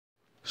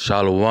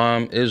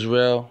Shalom,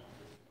 Israel.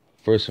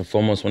 First and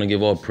foremost, I want to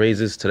give all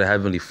praises to the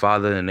Heavenly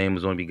Father in the name of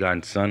His only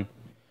begotten Son.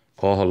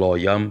 Call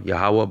Halal Yam,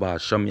 Yahweh,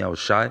 Ba'Hashem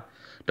Yahushai.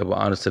 Double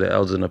honors to the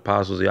elders and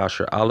apostles of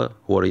Yashar Allah,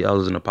 who are the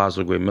elders and apostles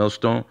of Great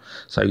Millstone.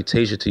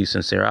 Salutation to you,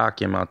 sincere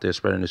Akim out there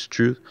spreading this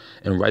truth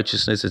and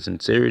righteousness and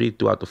sincerity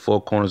throughout the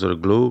four corners of the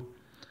globe.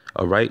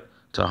 All right,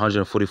 to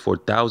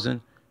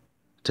 144,000,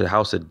 to the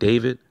house of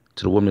David,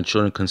 to the women and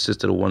children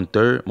consisted of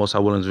 1/3. Most High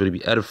willing is really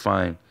be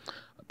edifying.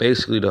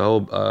 Basically, the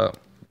whole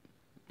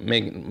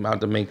I'm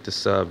about to make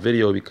this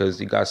video because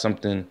you got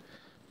something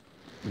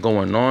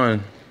going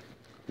on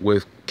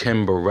with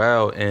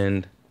Burrell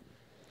and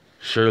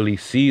Shirley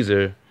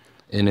Ceasar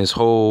and his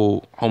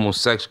whole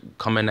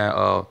coming at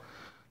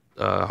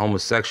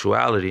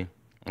homosexuality.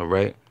 All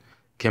right,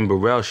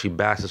 Burrell, she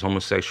bashes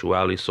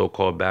homosexuality,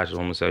 so-called bashes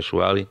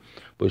homosexuality,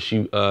 but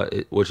she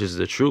which is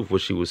the truth, what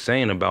she was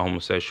saying about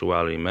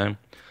homosexuality, man.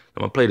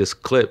 I'm gonna play this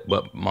clip,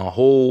 but my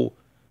whole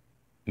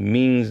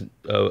means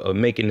of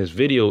making this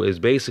video is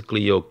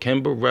basically, yo,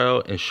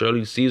 Burrell and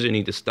Shirley Ceasar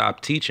need to stop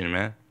teaching,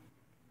 man.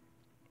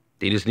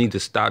 They just need to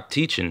stop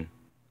teaching,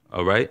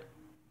 all right?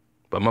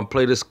 But I'm gonna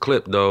play this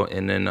clip though,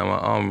 and then I'm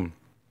gonna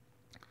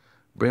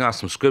bring out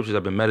some scriptures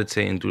I've been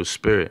meditating through the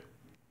spirit.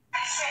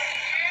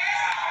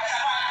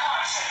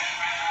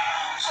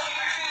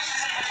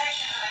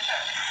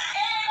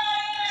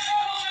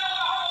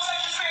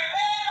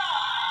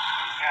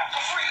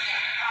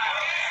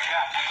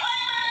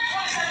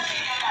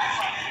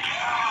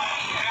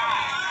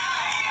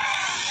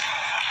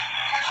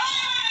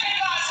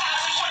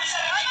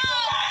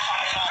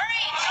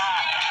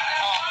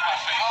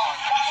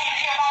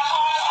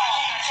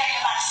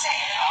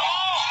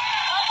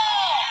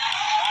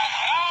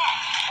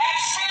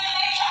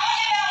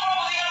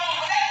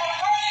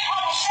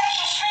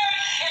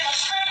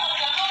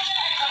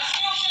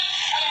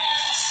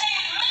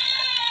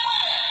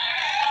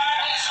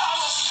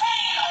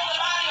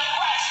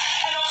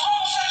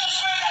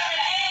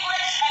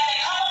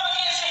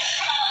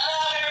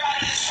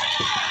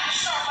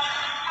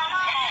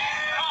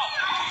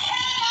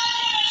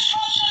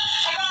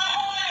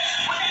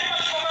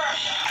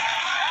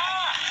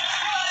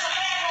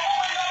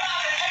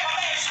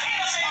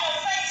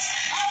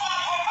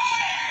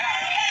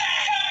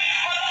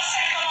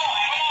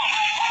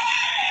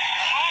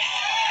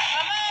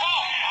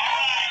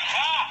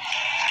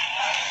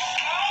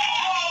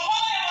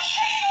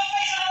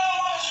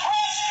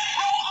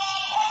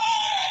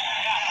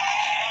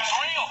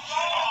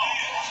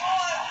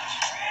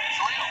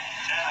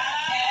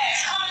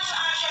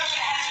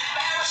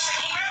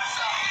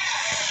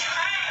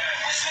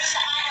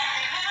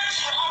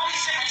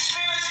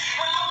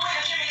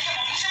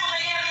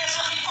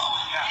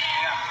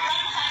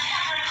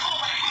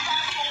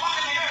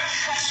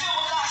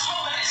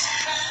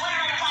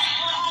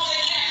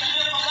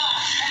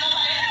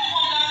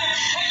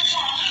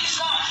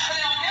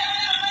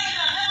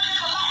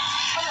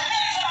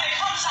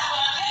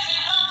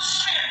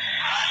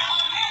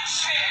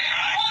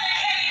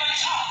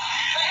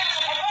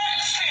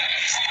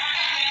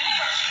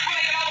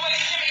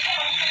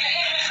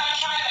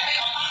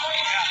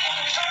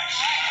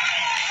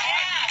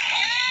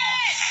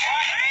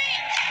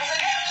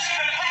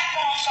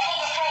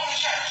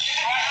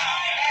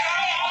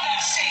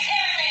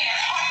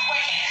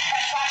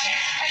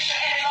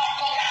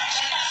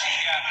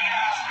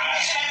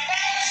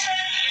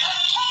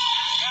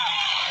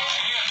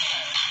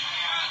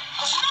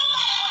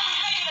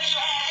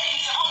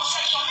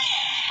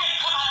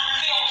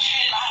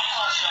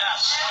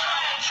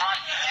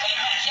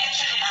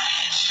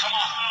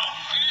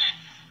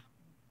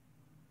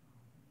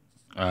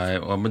 All right,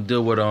 well, I'm gonna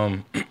deal with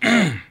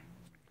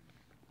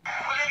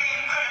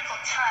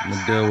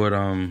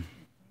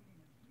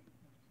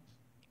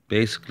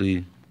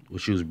basically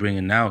what she was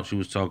bringing out. She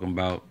was talking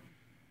about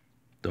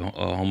the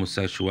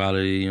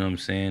homosexuality. You know what I'm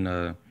saying?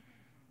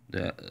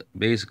 That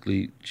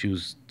basically she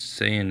was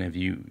saying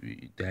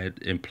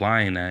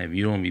implying that if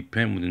you don't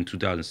repent within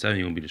 2007,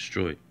 you're gonna be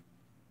destroyed.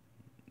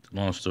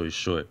 Long story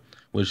short,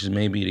 which is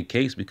maybe the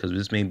case because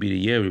this may be the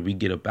year where we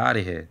get up out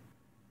of here.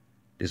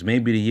 This may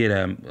be the year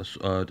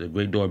that the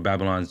great door of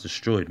Babylon is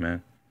destroyed,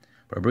 man.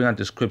 But I bring out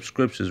the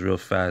scriptures real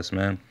fast,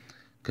 man,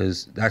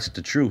 because that's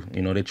the truth.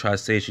 You know, they try to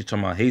say she's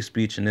talking about hate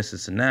speech and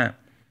this and that,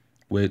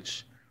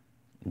 which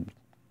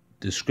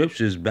the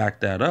scriptures back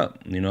that up.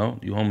 You know,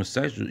 you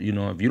homosexual, you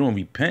know, if you don't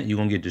repent, you're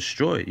going to get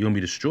destroyed. You're going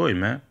to be destroyed,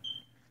 man.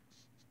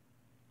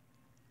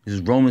 This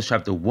is Romans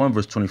chapter 1,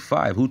 verse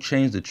 25. Who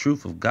changed the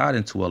truth of God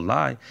into a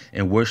lie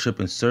and worship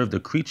and serve the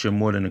creature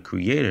more than the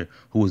creator,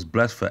 who is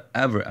blessed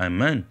forever.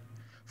 Amen.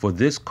 For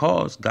this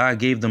cause, God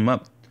gave them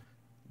up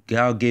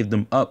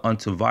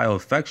unto vile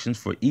affections,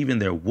 for even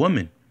their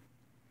women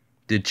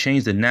did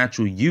change the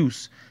natural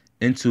use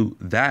into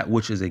that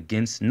which is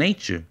against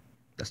nature.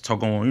 That's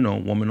talking on, you know,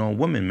 woman on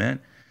woman, man.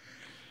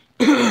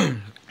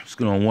 Just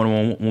going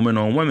on woman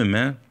on woman,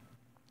 man.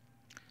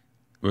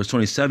 Verse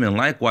 27,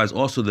 likewise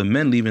also the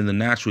men, leaving the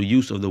natural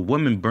use of the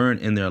women, burn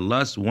in their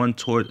lust one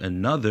toward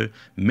another,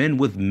 men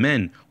with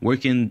men,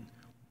 working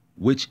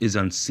which is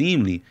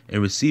unseemly,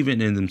 and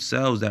receiving in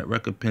themselves that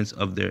recompense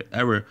of their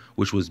error,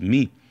 which was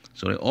meet.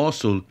 So they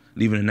also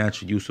leaving the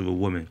natural use of a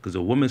woman, because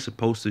a woman's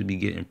supposed to be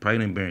getting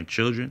pregnant, bearing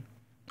children,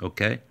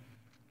 okay?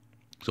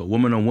 So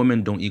woman on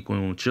woman don't equal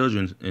no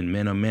children, and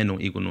man on man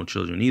don't equal no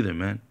children either,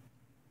 man,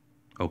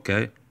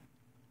 okay?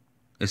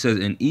 It says,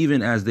 and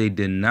even as they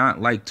did not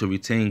like to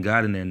retain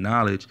God in their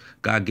knowledge,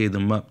 God gave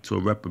them up to a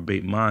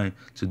reprobate mind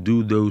to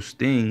do those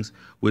things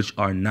which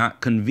are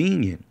not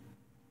convenient,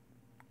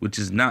 which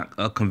is not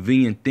a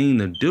convenient thing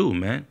to do,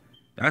 man.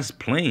 That's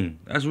plain.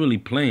 That's really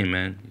plain,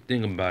 man. You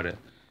think about it.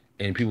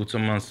 And people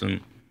talking about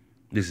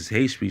this is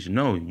hate speech.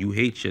 No, you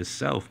hate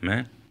yourself,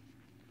 man.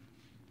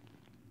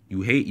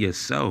 You hate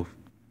yourself.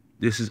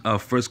 This is 1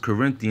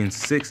 Corinthians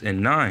 6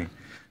 and 9.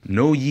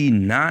 Know ye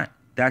not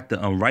that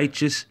the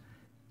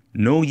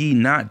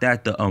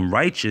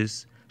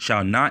unrighteous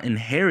shall not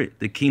inherit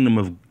the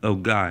kingdom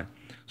of God.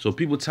 So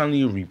people telling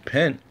you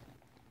repent,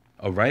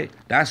 all right?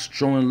 That's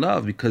showing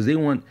love, because they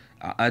want,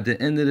 at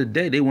the end of the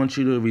day, they want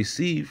you to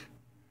receive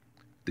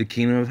the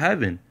kingdom of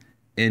heaven.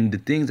 And the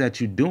things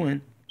that you're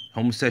doing,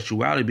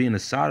 homosexuality, being a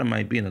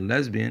sodomite, being a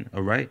lesbian,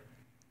 all right?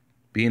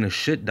 Being a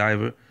shit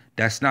diver,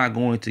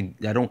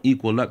 that don't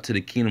equal up to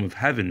the kingdom of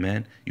heaven,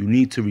 man. You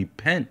need to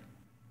repent.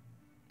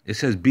 It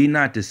says, be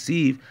not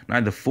deceived,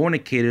 neither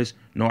fornicators,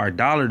 nor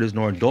idolaters,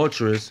 nor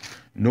adulterers,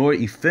 nor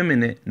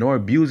effeminate, nor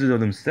abusers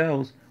of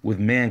themselves with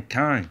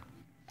mankind.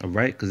 All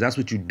right? Because that's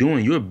what you're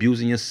doing. You're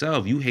abusing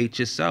yourself. You hate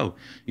yourself.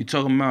 You're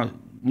talking about,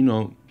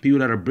 people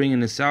that are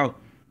bringing this out,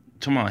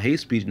 talking about hate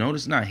speech. No,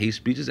 this is not hate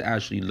speech. It's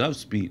actually love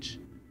speech.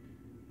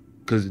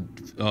 Because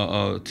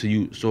to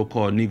you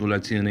so-called Negro,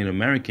 Latino, Native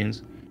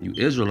Americans, you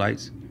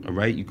Israelites, all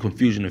right? You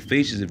confusion of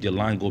faces if your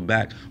line go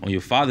back on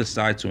your father's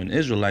side to an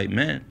Israelite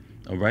man,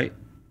 all right?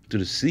 To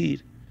the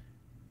seed.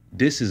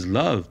 This is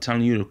love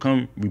telling you to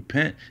come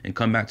repent and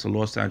come back to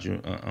law,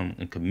 statute,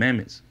 and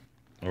commandments.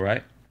 All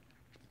right.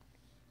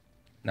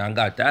 Now I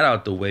got that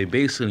out the way.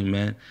 Basically,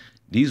 man,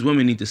 these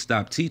women need to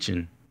stop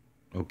teaching.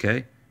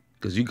 Okay,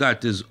 because you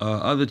got this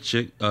other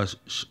chick,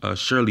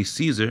 Shirley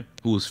Ceasar,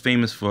 who was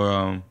famous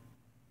for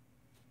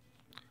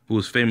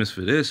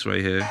this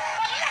right here.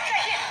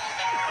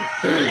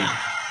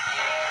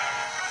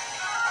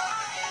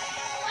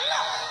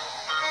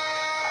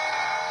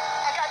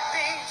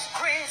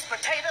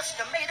 Potatoes,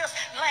 tomatoes,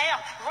 lamb,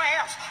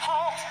 rams,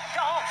 hogs,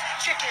 dogs,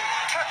 chicken,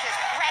 turkeys,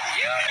 rabbits,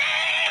 you name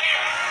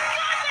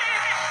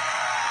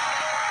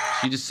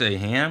it! She just say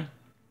ham?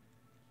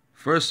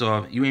 First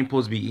off, you ain't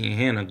supposed to be eating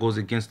ham. That goes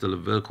against the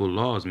Levitical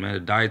laws, man, the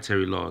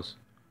dietary laws,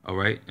 all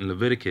right, in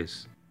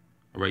Leviticus.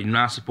 All right, you're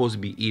not supposed to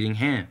be eating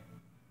ham.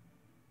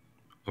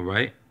 All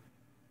right?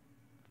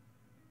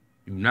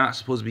 You're not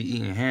supposed to be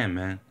eating ham,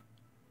 man.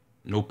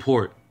 No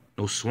pork,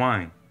 no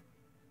swine.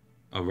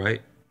 All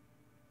right?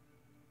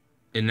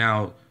 And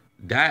now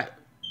that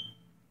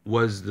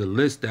was the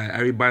list that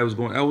everybody was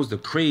going. That was the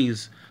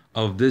craze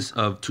of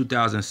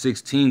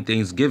 2016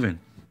 Thanksgiving,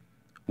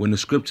 when the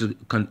scripture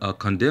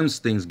condemns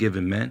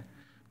Thanksgiving, man.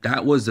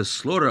 That was the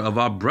slaughter of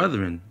our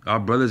brethren,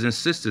 our brothers and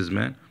sisters,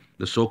 man.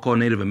 The so-called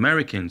Native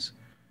Americans,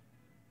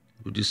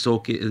 who just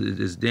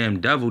this damn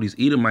devil, these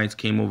Edomites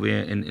came over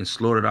here and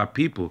slaughtered our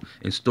people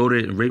and stole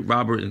it and raped,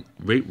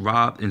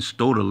 robbed, and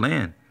stole the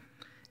land.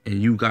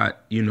 And you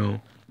got,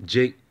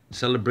 Jake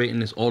celebrating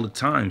this all the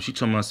time. She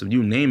talking about some,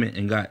 you name it,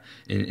 and got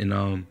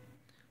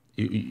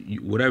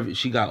whatever,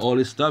 she got all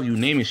this stuff, you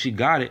name it, she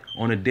got it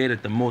on a day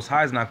that the Most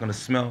High is not going to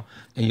smell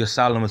in your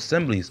solemn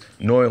assemblies,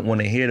 nor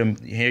want to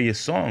hear your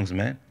songs,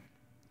 man.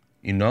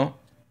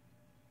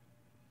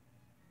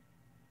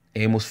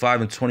 Amos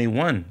 5 and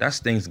 21, that's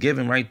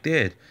Thanksgiving right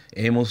there.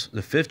 Amos,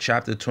 the 5th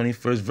chapter,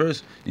 21st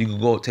verse, you could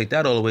go take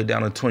that all the way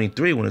down to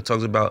 23 when it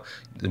talks about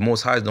the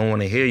Most High don't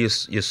want to hear your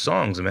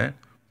songs, man.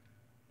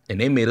 And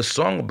they made a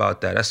song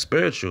about that. That's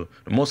spiritual.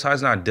 The Most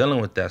High's not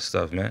dealing with that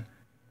stuff, man.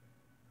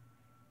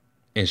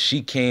 And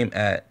she came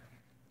at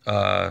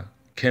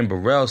Kim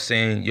Burrell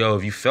saying, yo,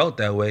 if you felt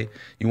that way,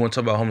 you want to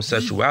talk about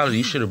homosexuality,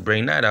 you should have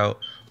bring that out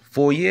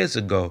 4 years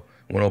ago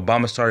when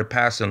Obama started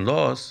passing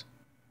laws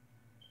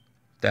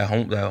that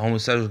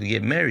homosexuals could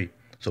get married.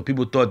 So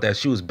people thought that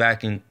she was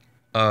backing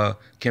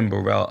Kim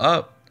Burrell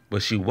up,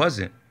 but she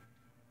wasn't.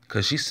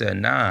 Because she said,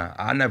 nah,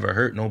 I never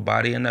hurt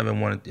nobody. I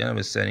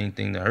never said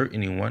anything to hurt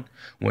anyone.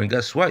 When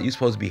guess what? You're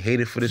supposed to be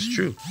hated for this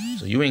truth.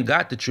 So you ain't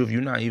got the truth. You're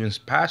not even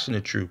passing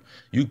the truth.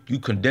 You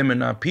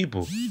condemning our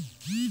people.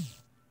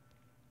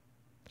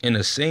 And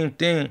the same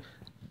thing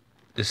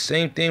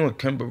with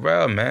Kim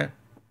Burrell, man.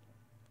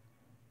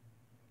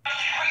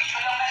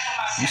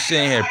 You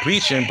sitting here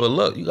preaching, but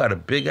look, you got a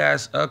big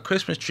ass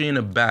Christmas tree in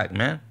the back,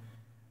 man.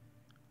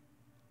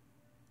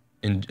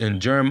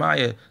 In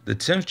Jeremiah, the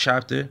 10th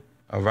chapter,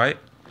 all right?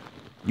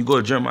 You go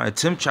to Jeremiah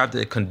 10th chapter,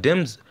 it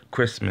condemns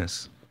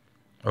Christmas.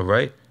 All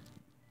right?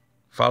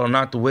 Follow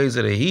not the ways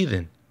of the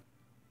heathen.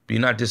 Be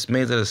not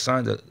dismayed at the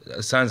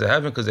signs of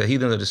heaven, because the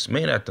heathens are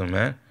dismayed at them,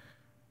 man.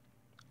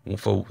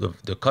 For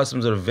the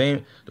customs of the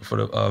vain, for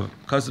the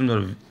customs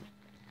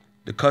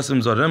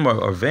of them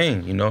are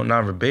vain,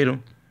 not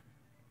verbatim.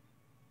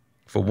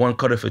 For one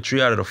cutteth a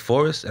tree out of the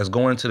forest, that's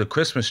going into the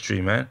Christmas tree,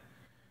 man.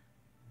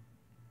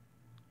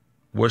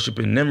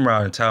 Worshiping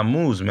Nimrod and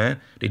Tammuz, man.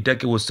 They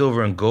deck it with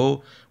silver and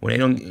gold. When they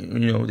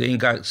don't, they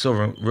ain't got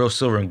real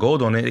silver and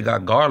gold on it. They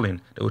got garland,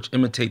 which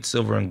imitates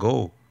silver and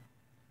gold.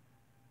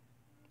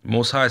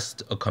 Most High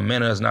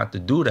commanded us not to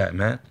do that,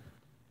 man.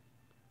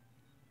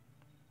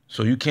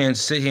 So you can't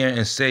sit here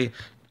and say,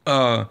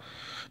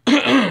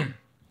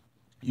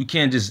 you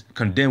can't just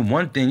condemn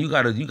one thing. You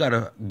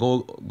gotta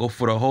go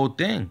for the whole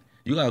thing.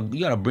 You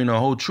gotta bring the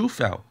whole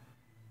truth out.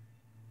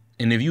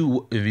 And if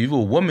you're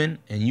a woman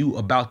and you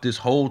about this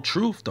whole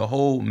truth, the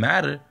whole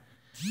matter,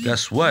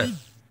 guess what?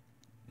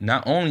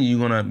 Not only you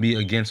gonna be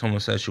against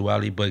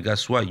homosexuality, but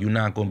guess what? You're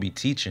not gonna be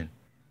teaching.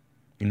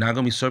 You're not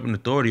gonna be usurping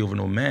authority over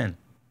no man.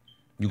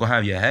 You're gonna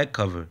have your head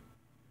covered.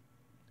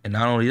 And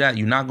not only that,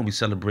 you're not gonna be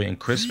celebrating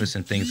Christmas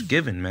and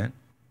Thanksgiving, man.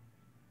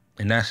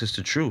 And that's just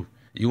the truth.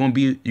 You're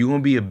gonna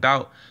be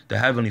about the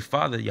Heavenly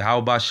Father,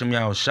 Yahweh Bashem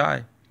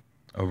Yahushai,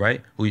 all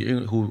right? Who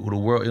the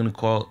world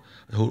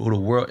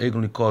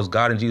ignorantly calls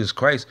God and Jesus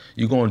Christ.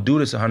 You're gonna do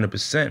this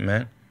 100%,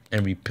 man,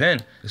 and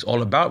repent. It's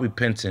all about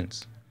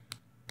repentance.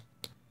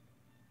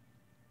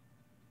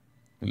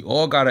 We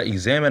all gotta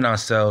examine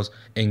ourselves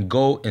and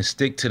go and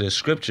stick to the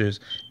scriptures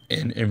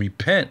and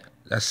repent.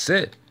 That's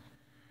it.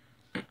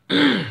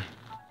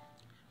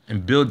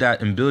 And build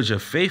your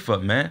faith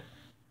up, man.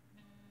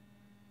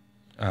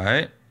 All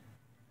right.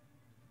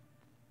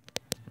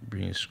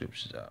 Bring your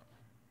scriptures out.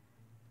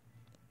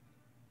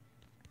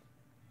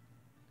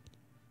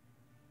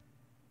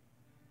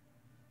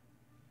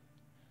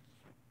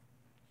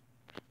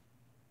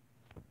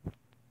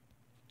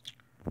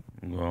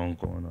 I'm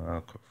going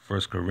to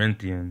 1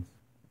 Corinthians.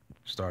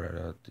 Start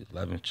at the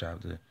 11th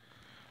chapter.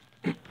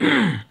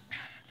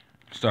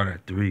 Start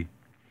at 3.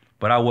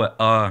 But I would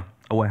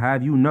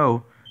have you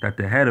know that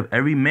the head of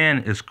every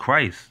man is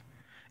Christ,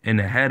 and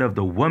the head of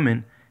the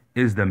woman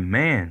is the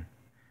man,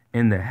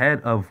 and the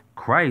head of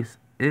Christ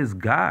is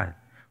God.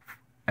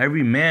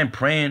 Every man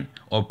praying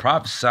or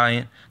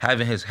prophesying,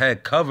 having his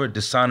head covered,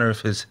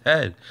 dishonoreth his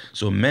head.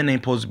 So men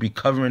ain't supposed to be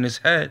covering his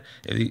head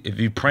if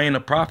you praying or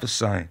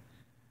prophesying.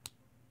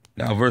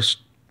 Now verse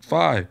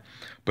 5.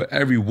 But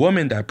every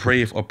woman that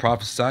prayeth or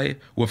prophesieth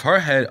with her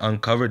head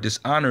uncovered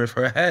dishonoreth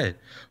her head,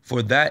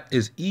 for that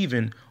is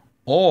even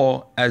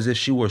all as if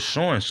she were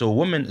shorn. So a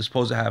woman is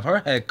supposed to have her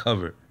head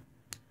covered.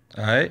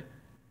 All right?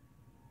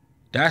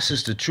 That's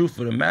just the truth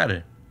of the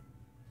matter.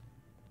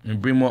 And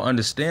bring more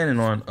understanding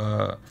on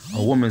a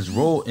woman's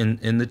role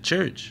in the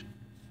church.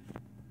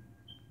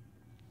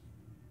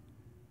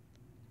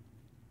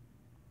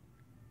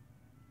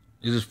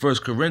 This is 1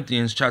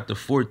 Corinthians chapter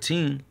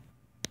 14,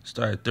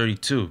 start at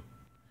 32.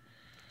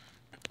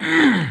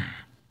 1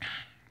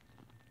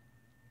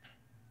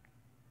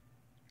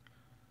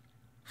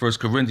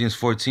 Corinthians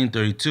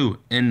 14:32.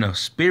 And the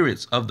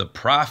spirits of the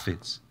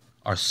prophets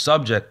are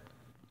subject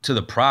to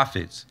the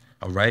prophets.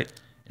 All right.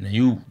 And then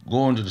you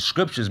go into the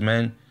scriptures,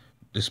 man.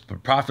 The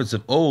prophets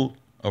of old.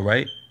 All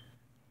right.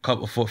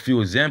 For a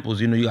few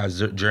examples, you got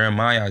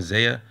Jeremiah,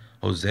 Isaiah,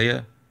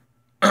 Hosea.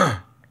 You know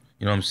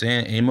what I'm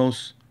saying?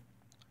 Amos.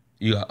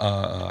 You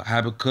got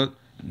Habakkuk,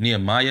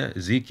 Nehemiah,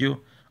 Ezekiel.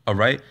 All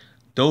right.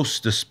 The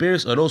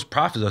spirits of those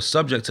prophets are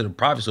subject to the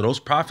prophets. So those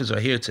prophets are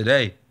here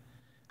today.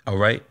 All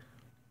right.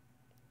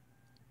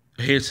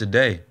 Here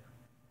today.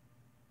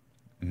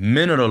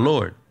 Men of the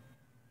Lord.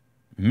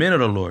 Men of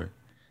the Lord.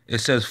 It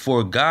says,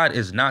 for God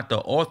is not the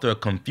author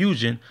of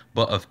confusion,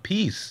 but of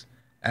peace,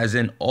 as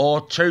in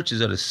all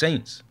churches of the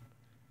saints.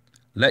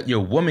 Let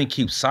your women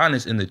keep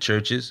silence in the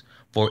churches,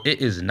 for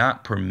it is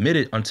not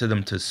permitted unto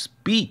them to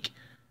speak.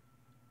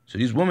 So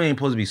these women ain't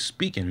supposed to be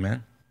speaking,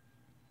 man.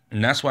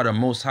 And that's why the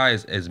Most High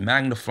is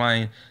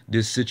magnifying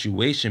this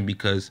situation,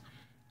 because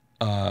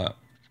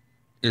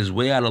it's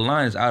way out of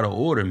line, it's out of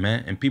order,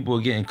 man. And people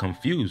are getting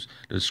confused.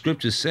 The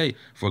scriptures say,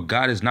 for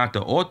God is not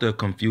the author of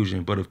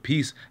confusion, but of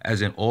peace,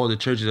 as in all the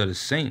churches of the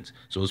saints.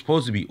 So it's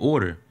supposed to be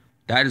order.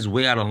 That is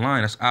way out of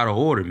line. That's out of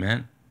order,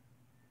 man.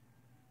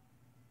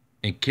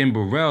 And Kim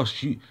Burrell,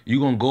 you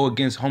going to go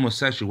against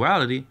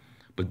homosexuality,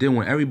 but then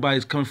when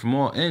everybody's coming from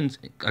all ends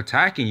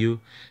attacking you,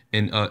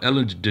 and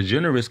Ellen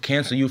DeGeneres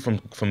cancel you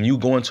from you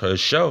going to her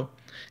show,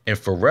 and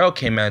Pharrell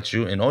came at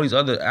you, and all these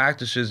other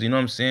actresses, you know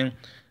what I'm saying?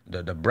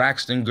 The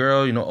Braxton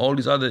girl, all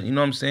these other, you know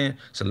what I'm saying?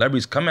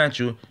 Celebrities come at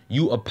you,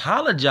 you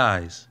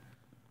apologize.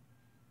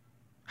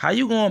 How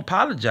you going to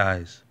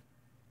apologize?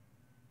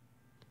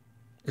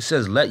 It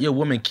says, let your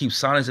women keep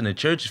silence in the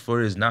churches,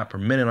 for it is not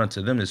permitted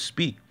unto them to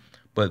speak,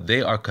 but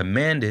they are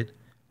commanded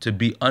to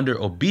be under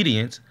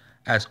obedience,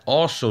 as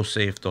also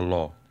saith the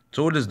law.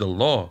 So it is the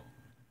law.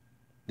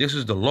 This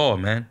is the law,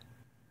 man.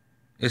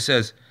 It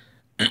says,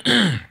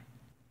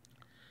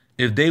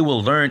 if they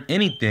will learn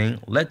anything,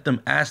 let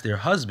them ask their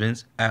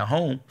husbands at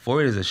home,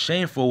 for it is a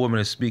shame for a woman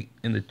to speak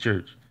in the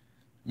church.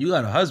 You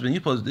got a husband,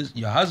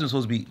 your husband's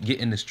supposed to be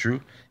getting this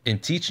truth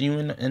and teaching you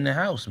in the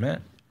house,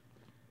 man.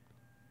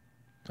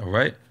 All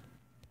right?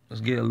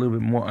 Let's get a little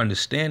bit more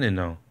understanding,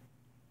 though.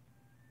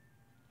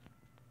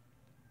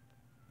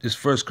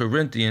 This 1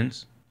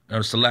 Corinthians,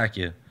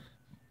 Salakia,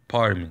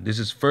 Pardon me. This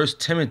is 1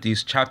 Timothy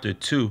chapter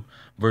 2,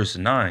 verse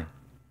 9.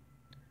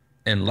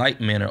 In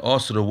like manner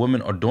also the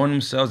women adorn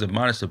themselves in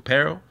modest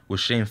apparel, with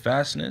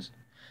shamefastness,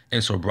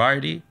 and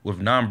sobriety, with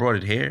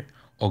non-broided hair,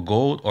 or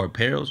gold, or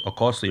apparels, or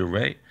costly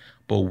array,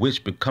 but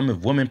which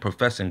becometh women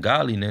professing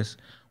godliness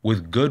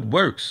with good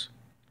works.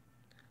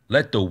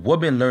 Let the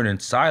woman learn in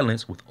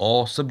silence with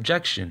all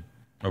subjection.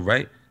 All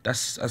right?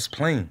 That's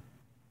plain.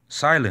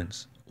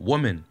 Silence.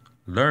 Woman.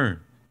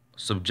 Learn.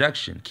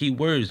 Subjection. Key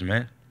words,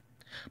 man.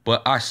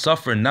 But I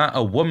suffer not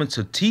a woman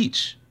to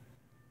teach,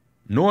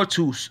 nor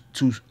to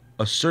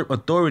assert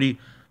authority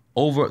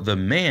over the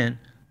man,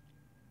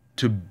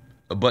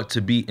 but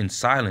to be in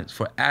silence.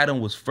 For Adam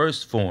was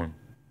first formed,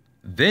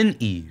 then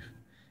Eve.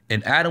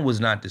 And Adam was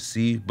not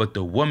deceived, but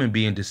the woman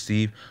being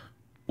deceived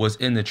was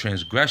in the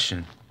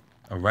transgression.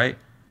 All right?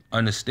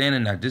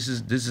 Understanding that this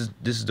is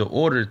the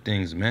order of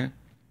things, man.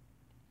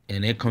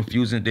 And they're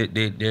confusing. They're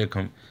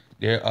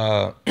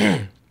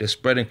they're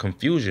spreading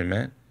confusion,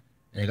 man.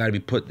 And it gotta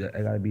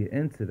be an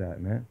end to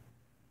that, man.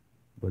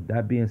 But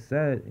that being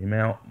said,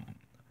 man,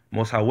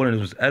 Most High willing,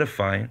 this was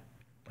edifying.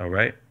 All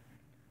right.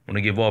 I want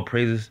to give all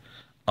praises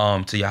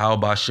to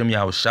Yahweh Ba'Shem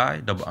Yahweh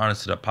Shai, double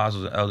honors to the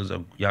apostles and elders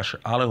of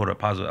Yashar Allah, or the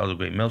apostles and elders of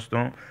Great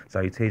Millstone.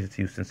 Salutations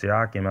to you, sincere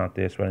Akim out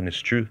there spreading this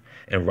truth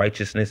and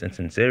righteousness and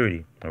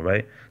sincerity. All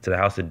right. To the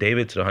house of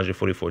David, to the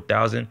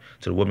 144,000,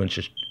 to the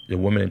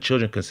women and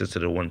children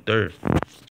consisted of 1/3.